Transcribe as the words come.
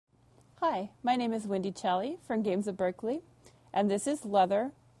Hi, my name is Wendy Chelly from Games of Berkeley, and this is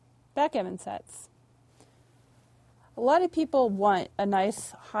Leather Backgammon Sets. A lot of people want a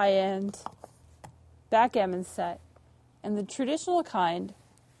nice high-end backgammon set, and the traditional kind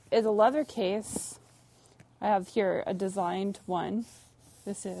is a leather case. I have here a designed one.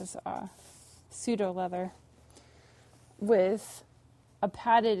 This is pseudo leather with a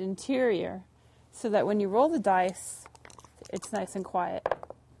padded interior so that when you roll the dice, it's nice and quiet.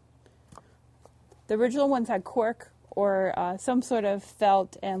 The original ones had cork or some sort of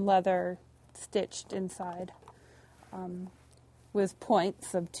felt and leather stitched inside with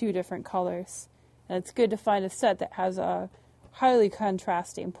points of two different colors. And it's good to find a set that has highly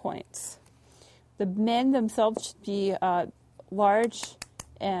contrasting points. The men themselves should be large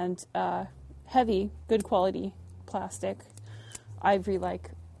and heavy, good quality plastic, ivory-like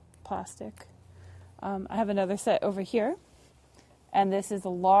plastic. I have another set over here, and this is a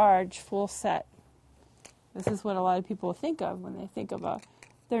large full set. This is what a lot of people think of when they think of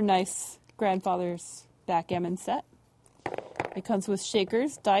their nice grandfather's backgammon set. It comes with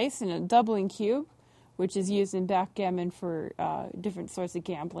shakers, dice, and a doubling cube, which is used in backgammon for different sorts of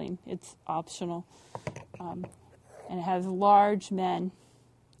gambling. It's optional. And it has large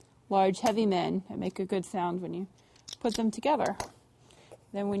heavy men that make a good sound when you put them together.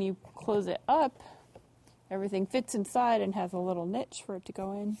 Then when you close it up, everything fits inside and has a little niche for it to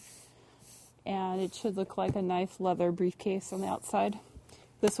go in. And it should look like a nice leather briefcase on the outside.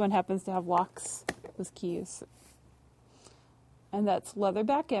 This one happens to have locks with keys. And that's Leather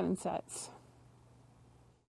Backgammon Sets.